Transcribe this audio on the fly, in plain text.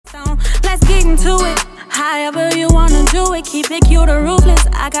let's get into it. However you wanna do it, keep it cute or ruthless.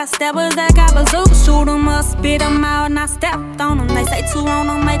 I got steppers that got bazookas. Shoot 'em up, spit 'em out, and I stepped on 'em. They say 2 on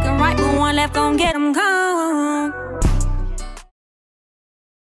 'em, make 'em right, but 1 left, gon' get 'em gone.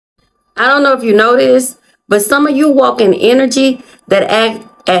 I don't know if you know this, but some of you walk in energy that act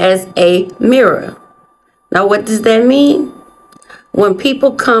as a mirror. Now, what does that mean? When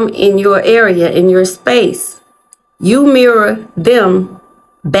people come in your area, in your space, you mirror them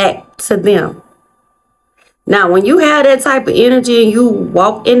back to them. Now, when you have that type of energy and you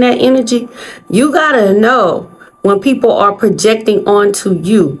walk in that energy, you gotta know when people are projecting onto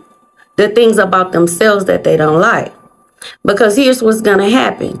you the things about themselves that they don't like. Because here's what's gonna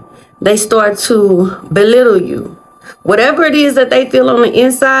happen. They start to belittle you. Whatever it is that they feel on the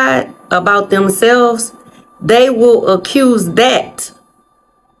inside about themselves, they will accuse that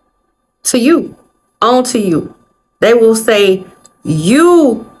to you, onto you. They will say,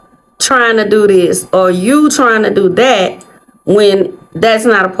 you trying to do this or you trying to do that, when that's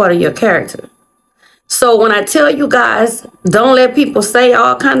not a part of your character. So when I tell you guys, don't let people say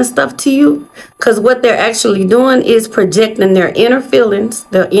all kind of stuff to you, because what they're actually doing is projecting their inner feelings,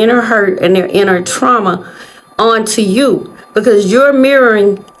 their inner hurt, and their inner trauma onto you, because you're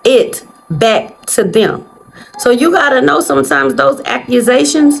mirroring it back to them. So you got to know sometimes those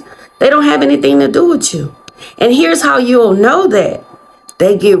accusations, they don't have anything to do with you. And here's how you'll know that.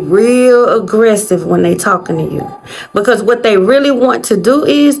 They get real aggressive when they talking to you, because what they really want to do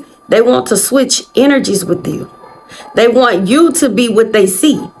is they want to switch energies with you. They want you to be what they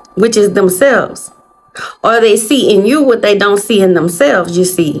see, which is themselves. Or they see in you what they don't see in themselves, you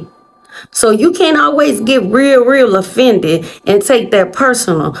see. So you can't always get real offended and take that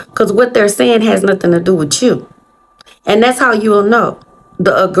personal, because what they're saying has nothing to do with you. And that's how you'll know.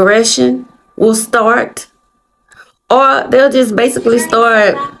 The aggression will start, or they'll just basically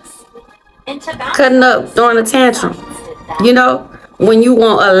start cutting up, throwing a tantrum, you know, when you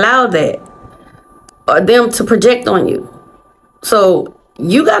won't allow that or them to project on you. So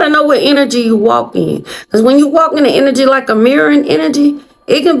you got to know what energy you walk in, because when you walk in the energy like a mirroring energy,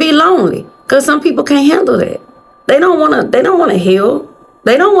 it can be lonely, because some people can't handle that. They don't want to heal.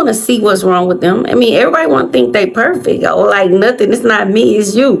 They don't want to see what's wrong with them. I mean, everybody want to think they perfect. Oh, like nothing. It's not me,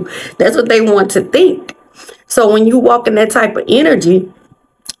 it's you. That's what they want to think. So when you walk in that type of energy,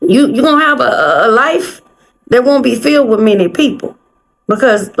 you're going to have a life that won't be filled with many people.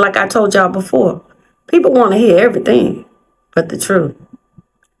 Because like I told y'all before, people want to hear everything but the truth.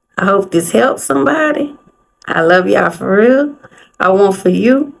 I hope this helps somebody. I love y'all for real. I want for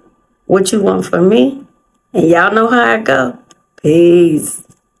you what you want for me. And y'all know how I go. Peace.